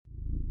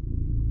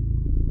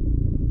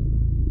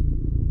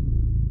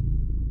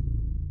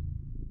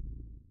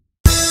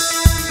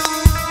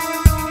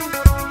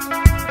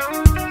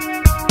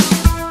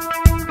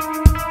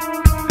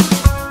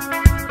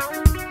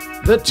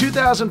The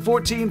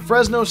 2014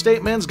 Fresno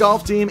State men's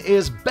golf team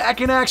is back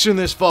in action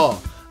this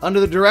fall. Under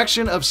the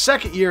direction of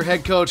second-year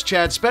head coach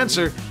Chad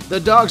Spencer, the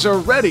Dogs are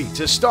ready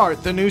to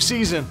start the new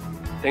season.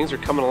 Things are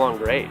coming along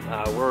great.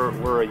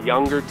 We're a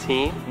younger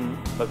team,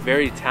 but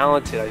very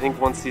talented. I think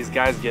once these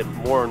guys get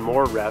more and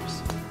more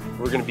reps,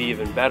 we're going to be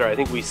even better. I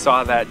think we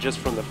saw that just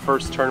from the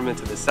first tournament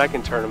to the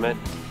second tournament,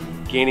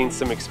 gaining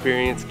some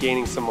experience,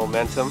 gaining some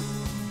momentum,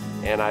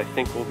 and I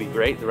think we'll be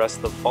great the rest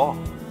of the fall.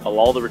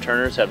 All the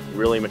returners have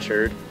really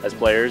matured as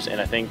players,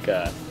 and I think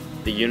the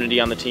unity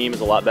on the team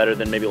is a lot better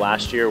than maybe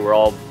last year. We're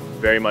all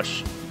very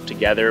much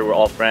together, we're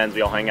all friends,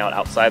 we all hang out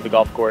outside the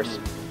golf course,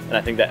 and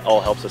I think that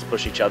all helps us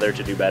push each other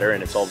to do better,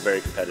 and it's all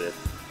very competitive.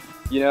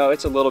 You know,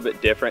 it's a little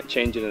bit different,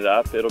 changing it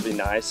up. It'll be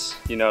nice,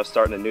 you know,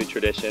 starting a new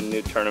tradition,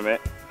 new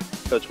tournament.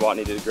 Coach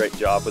Watney did a great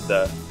job with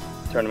the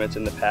tournaments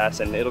in the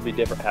past, and it'll be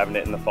different having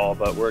it in the fall,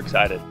 but we're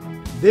excited.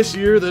 This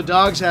year, the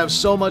Dogs have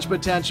so much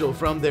potential,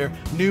 from their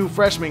new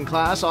freshman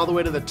class all the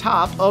way to the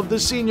top of the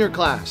senior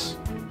class.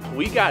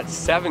 We got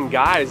 7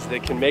 guys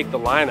that can make the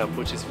lineup,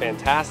 which is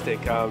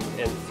fantastic,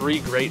 and 3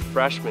 great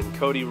freshmen.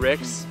 Cody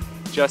Ricks,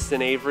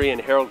 Justin Avery,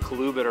 and Harold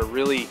Kalubit are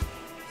really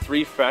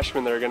 3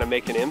 freshmen that are going to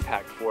make an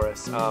impact for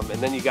us.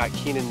 And then you got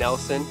Keenan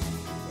Nelson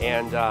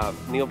and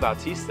Neil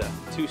Bautista,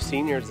 2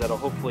 seniors that'll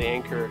hopefully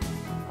anchor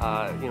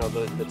you know,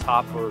 the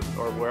top or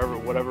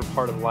whatever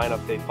part of the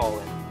lineup they fall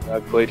in.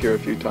 I've played here a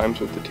few times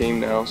with the team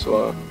now,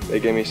 so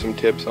they gave me some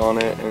tips on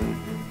it, and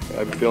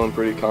I'm feeling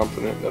pretty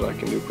confident that I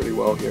can do pretty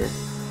well here.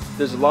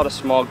 There's a lot of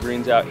small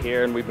greens out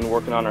here, and we've been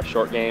working on our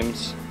short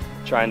games,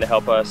 trying to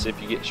help us if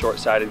you get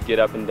short-sided, get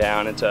up and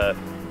down. It's a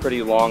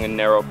pretty long and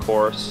narrow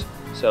course,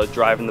 so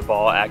driving the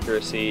ball,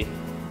 accuracy,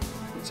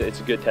 it's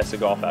a good test of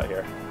golf out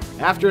here.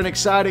 After an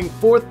exciting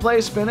 4th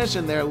place finish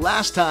in their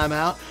last time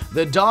out,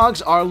 the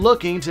Dogs are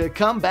looking to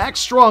come back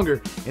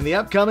stronger in the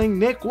upcoming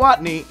Nick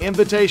Watney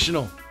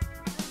Invitational.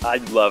 I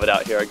love it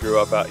out here. I grew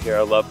up out here.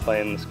 I love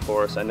playing this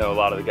course. I know a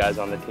lot of the guys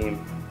on the team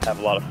have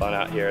a lot of fun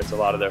out here. It's a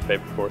lot of their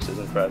favorite courses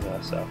in Fresno.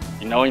 So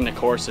knowing the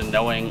course and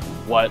knowing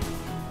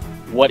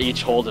what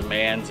each hole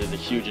demands is a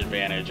huge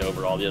advantage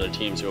over all the other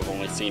teams who have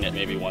only seen it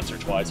maybe once or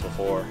twice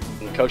before.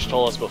 And Coach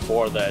told us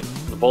before that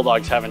the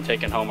Bulldogs haven't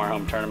taken home our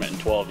home tournament in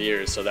 12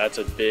 years, so that's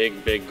a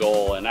big, big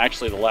goal. And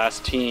actually the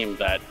last team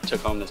that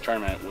took home this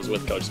tournament was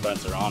with Coach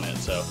Spencer on it,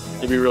 so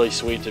it'd be really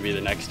sweet to be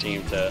the next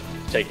team to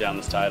take down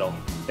this title.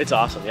 It's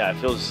awesome, yeah, it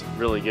feels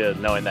really good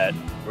knowing that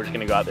we're just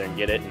going to go out there and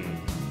get it and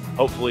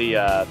hopefully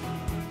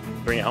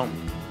bring it home.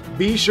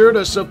 Be sure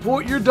to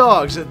support your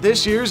Dogs at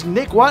this year's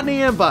Nick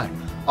Watney Invite.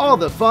 All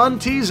the fun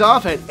tees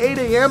off at 8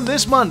 a.m.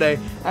 this Monday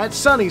at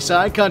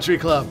Sunnyside Country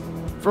Club.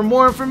 For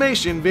more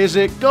information,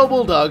 visit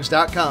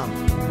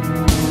GoBulldogs.com.